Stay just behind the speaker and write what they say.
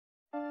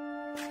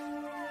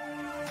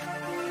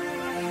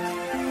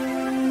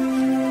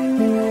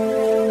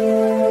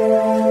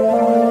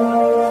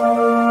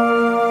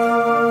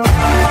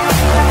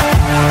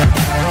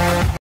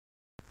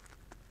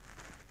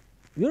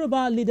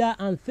Yoruba leader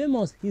and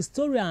famous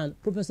historian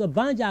Professor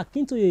Banji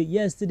Akintoye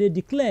yesterday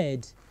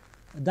declared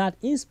that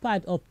in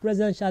spite of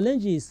present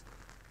challenges,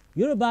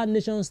 Yoruba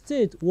nation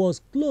state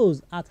was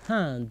close at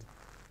hand.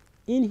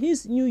 In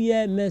his New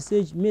Year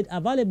message made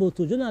available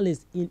to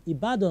journalists in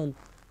Ibadan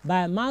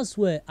by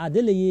Maxwell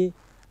Adeleye,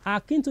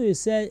 Akintoye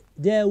said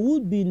there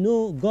would be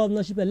no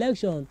governorship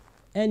election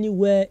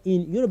anywhere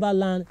in Yoruba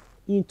land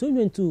in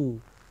 2022.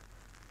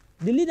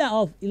 The leader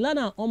of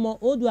Ilana Omo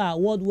Oodua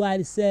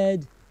worldwide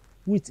said,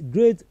 "With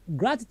great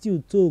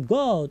gratitude to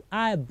God,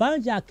 I,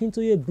 Banji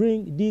Akintoye,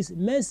 bring this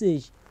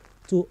message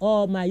to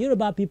all my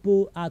Yoruba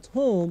people at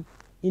home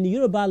in the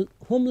Yoruba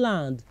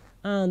homeland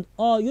and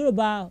all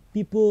Yoruba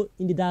people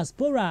in the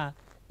diaspora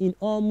in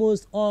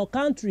almost all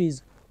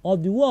countries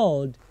of the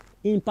world.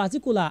 In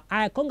particular,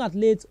 I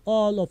congratulate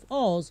all of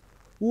us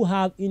who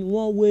have in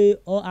one way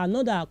or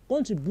another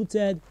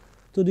contributed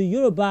to the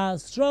Yoruba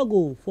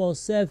struggle for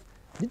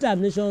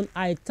self-determination.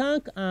 I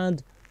thank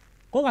and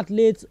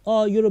congratulate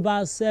all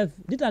Yoruba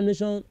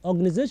self-determination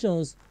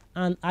organizations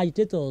and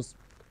agitators.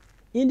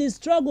 In the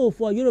struggle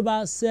for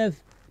Yoruba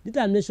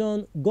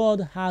self-determination,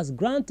 God has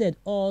granted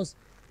us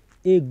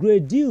a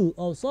great deal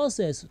of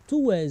success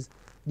towards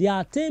the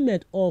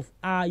attainment of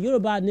our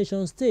Yoruba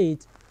nation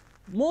state.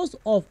 Most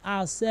of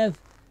our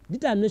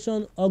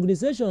self-determination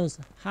organizations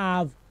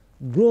have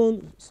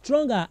grown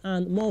stronger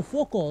and more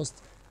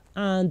focused,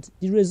 and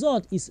the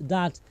result is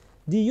that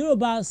the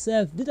Yoruba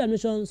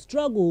self-determination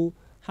struggle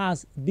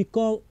has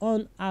become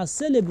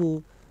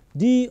unassailable.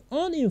 The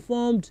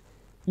uninformed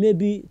may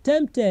be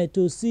tempted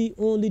to see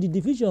only the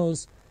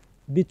divisions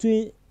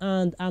between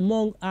and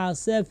among our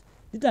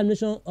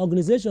self-determination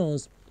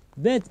organizations,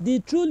 but the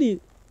truly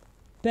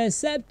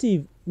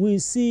perceptive will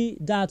see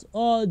that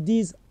all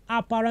these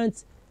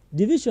apparent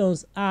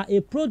divisions are a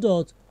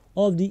product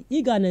of the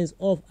eagerness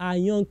of our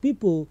young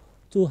people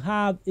to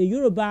have a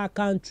Yoruba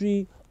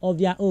country of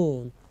their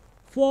own.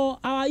 For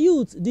our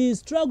youth, the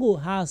struggle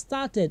has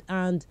started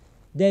and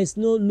there is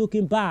no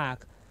looking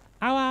back.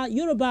 Our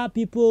Yoruba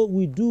people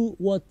will do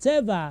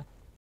whatever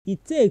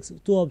it takes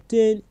to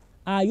obtain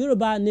our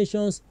Yoruba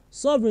nation's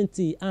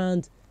sovereignty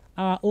and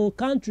our own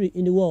country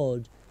in the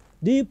world.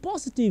 The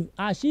positive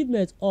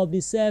achievements of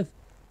the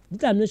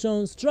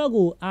self-determination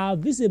struggle are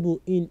visible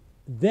in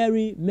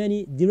very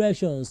many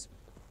directions.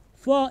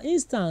 For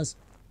instance,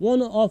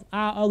 one of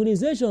our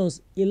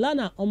organizations,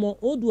 Ilana Omo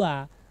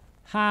Oodua,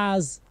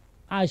 has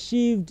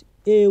achieved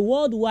a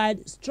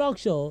worldwide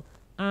structure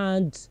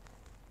and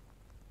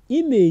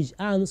image,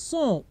 and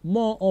some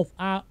more of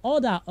our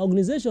other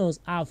organizations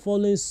are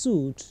following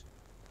suit.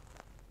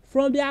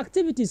 From the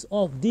activities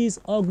of these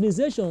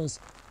organizations,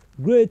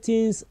 great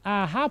things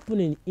are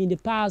happening in the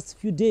past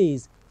few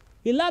days.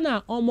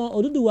 Ilana Omo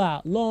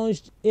Oodua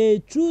launched a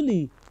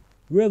truly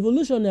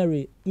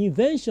revolutionary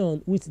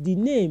invention with the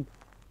name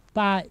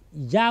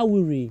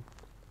Pajawiri.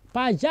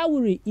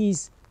 Pajawiri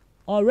is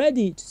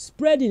already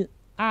spreading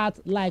out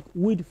like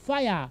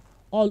wildfire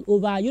all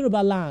over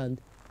Yoruba land.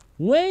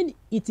 When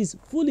it is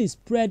fully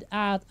spread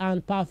out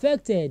and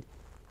perfected,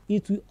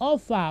 it will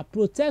offer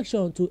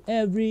protection to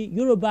every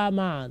Yoruba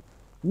man,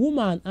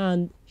 woman,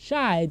 and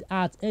child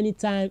at any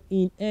time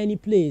in any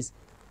place.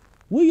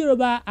 We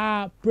Yoruba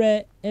are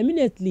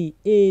preeminently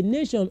a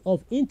nation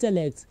of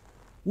intellect.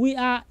 We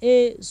are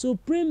a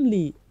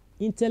supremely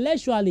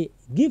intellectually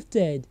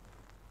gifted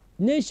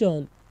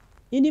nation.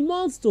 In the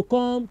months to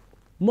come,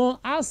 more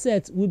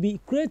assets will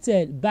be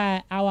created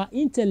by our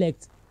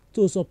intellect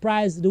to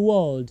surprise the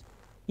world.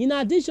 In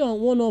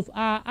addition, one of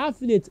our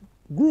affiliate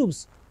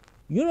groups,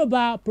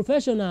 Yoruba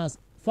Professionals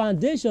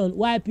Foundation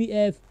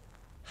YPF,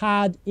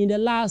 had in the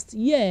last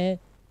year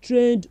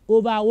trained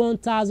over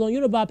 1,000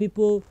 Yoruba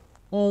people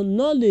on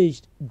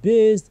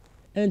knowledge-based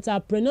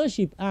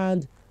entrepreneurship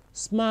and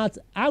smart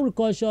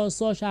agriculture,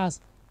 such as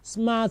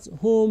smart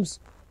homes,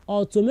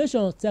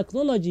 automation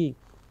technology,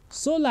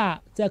 solar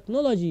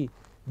technology,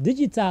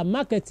 digital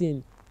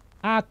marketing,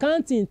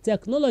 accounting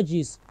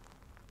technologies,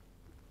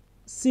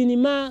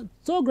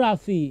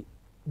 cinematography,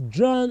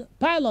 drone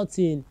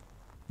piloting,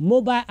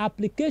 mobile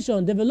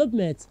application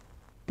development,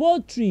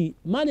 poultry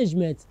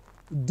management,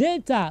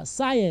 data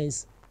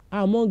science,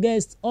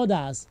 amongst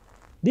others.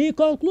 The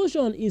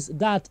conclusion is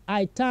that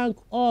I thank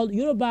all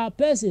Yoruba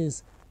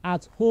persons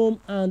at home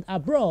and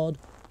abroad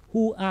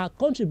who are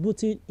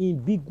contributing in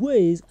big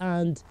ways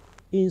and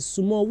in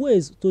small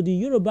ways to the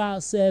Yoruba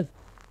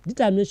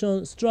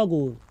self-determination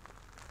struggle.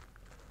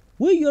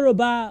 We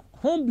Yoruba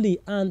humbly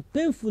and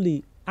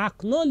painfully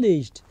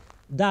acknowledged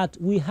that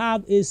we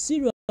have a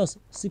serious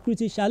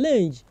security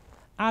challenge.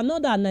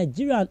 Another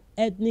Nigerian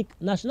ethnic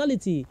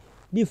nationality,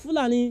 the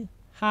Fulani,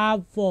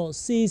 have for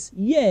 6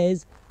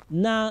 years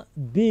now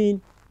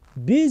been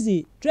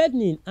busy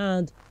threatening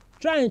and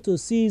trying to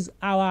seize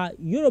our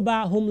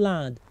Yoruba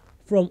homeland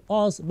from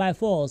us by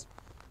force.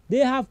 They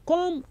have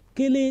come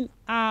killing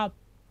our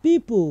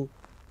people,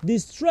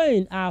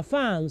 destroying our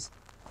farms,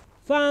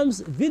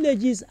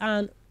 villages,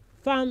 and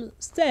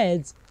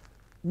farmsteads,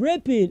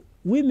 raping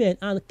women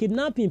and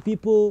kidnapping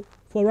people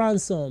for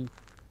ransom.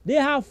 They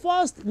have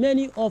forced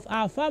many of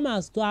our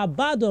farmers to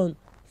abandon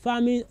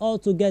farming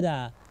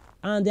altogether,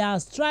 and they are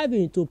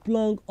striving to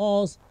plunge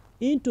us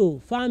into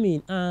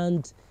famine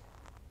and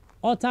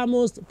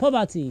uttermost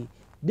poverty.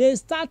 They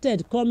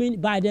started coming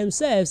by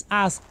themselves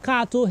as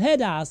cattle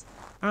herders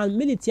and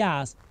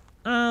militias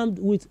armed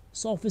with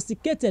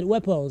sophisticated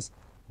weapons,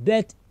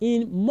 but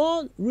in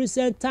more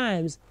recent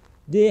times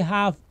they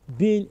have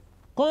been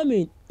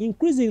coming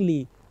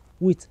increasingly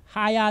with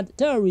hired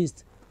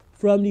terrorists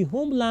from the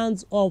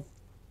homelands of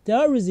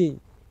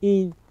terrorism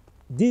in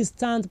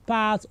distant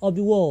parts of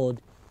the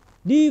world.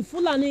 The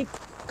Fulani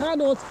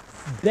cannot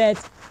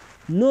but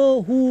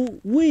know who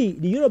we,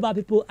 the Yoruba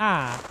people,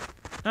 are,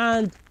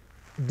 and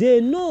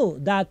they know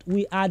that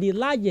we are the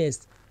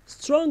largest,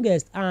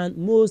 strongest, and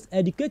most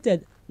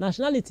educated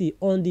nationality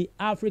on the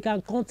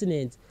African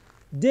continent.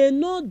 They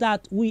know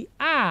that we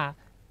are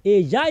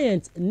a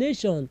giant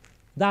nation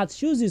that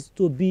chooses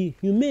to be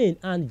humane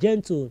and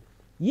gentle,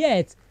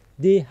 yet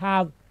they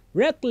have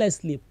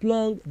recklessly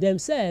plunged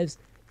themselves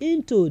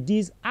into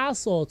this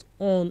assault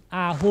on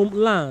our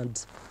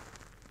homeland.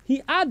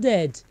 He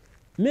added,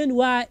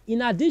 meanwhile,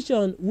 in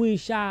addition, we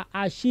shall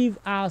achieve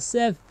our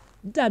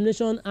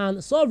self-determination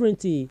and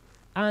sovereignty,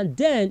 and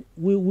then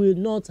we will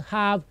not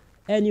have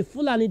any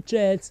Fulani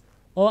threats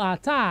or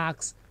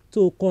attacks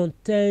to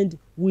contend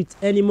with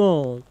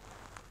anymore.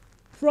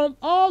 From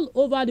all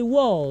over the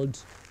world,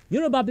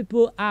 Yoruba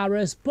people are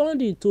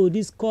responding to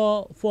this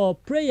call for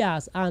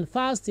prayers and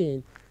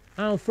fasting,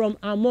 and from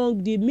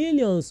among the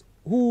millions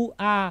who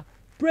are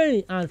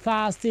praying and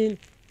fasting,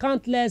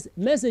 countless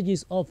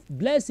messages of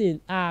blessing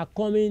are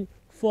coming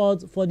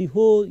forth for the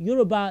whole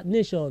Yoruba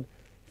nation.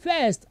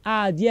 First,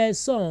 our dear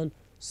son,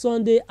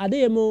 Sunday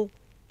Adeyemo,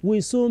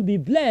 will soon be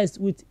blessed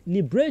with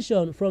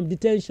liberation from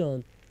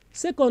detention.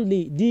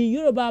 Secondly, the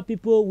Yoruba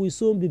people will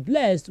soon be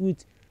blessed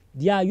with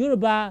their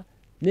Yoruba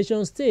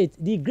nation state,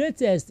 the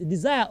greatest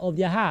desire of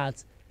their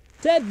hearts.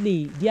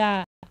 Thirdly,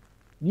 their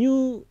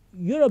new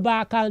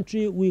Yoruba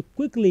country will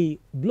quickly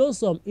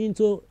blossom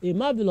into a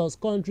marvelous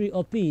country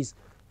of peace,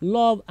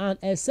 love, and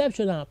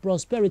exceptional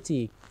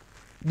prosperity.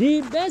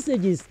 The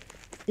messages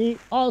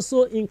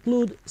also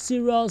include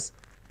serious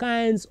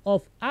kinds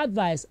of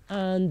advice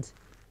and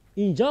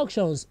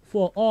injunctions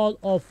for all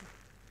of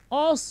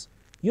us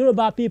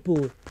Yoruba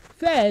people.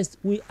 First,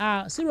 we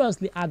are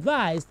seriously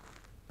advised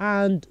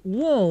and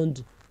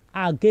warned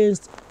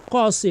against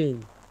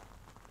cursing.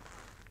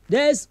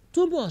 There's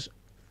too much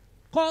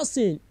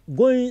cursing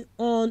going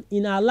on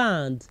in our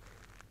land.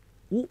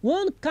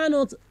 One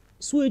cannot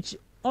switch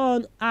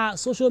on our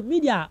social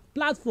media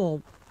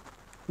platform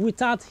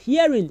without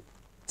hearing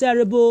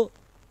terrible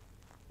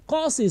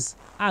curses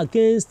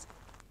against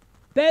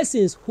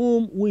persons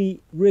whom we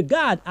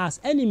regard as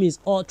enemies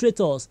or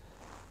traitors.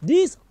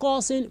 This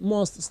cursing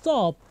must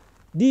stop.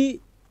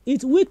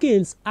 It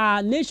weakens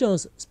our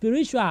nation's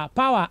spiritual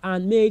power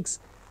and makes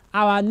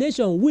our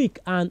nation weak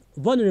and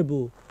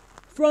vulnerable.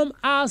 From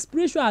our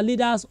spiritual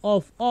leaders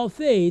of all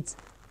faiths,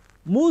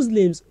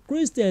 Muslims,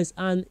 Christians,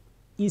 and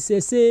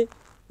Isese,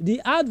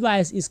 the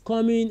advice is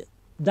coming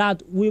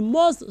that we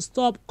must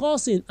stop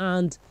cursing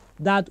and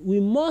that we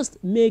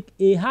must make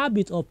a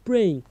habit of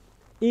praying,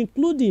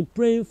 including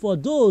praying for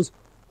those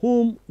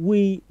whom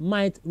we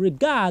might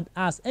regard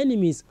as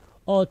enemies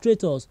or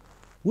traitors.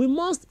 We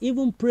must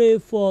even pray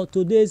for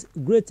today's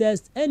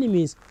greatest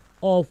enemies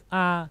of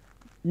our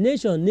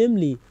nation,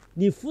 namely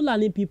the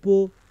Fulani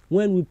people.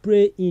 When we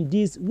pray in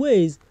these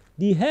ways,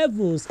 the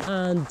heavens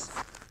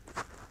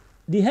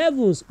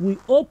will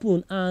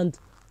open and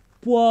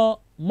pour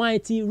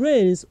mighty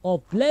rains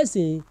of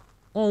blessing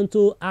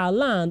onto our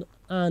land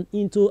and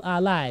into our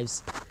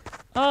lives.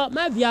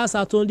 My viewers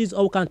are told this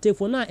all we can take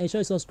for now. Ensure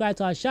you subscribe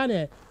to our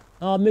channel.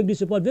 Make this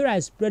report very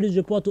right. Spread this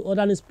report to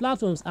other news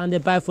platforms,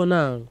 and bye for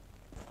now.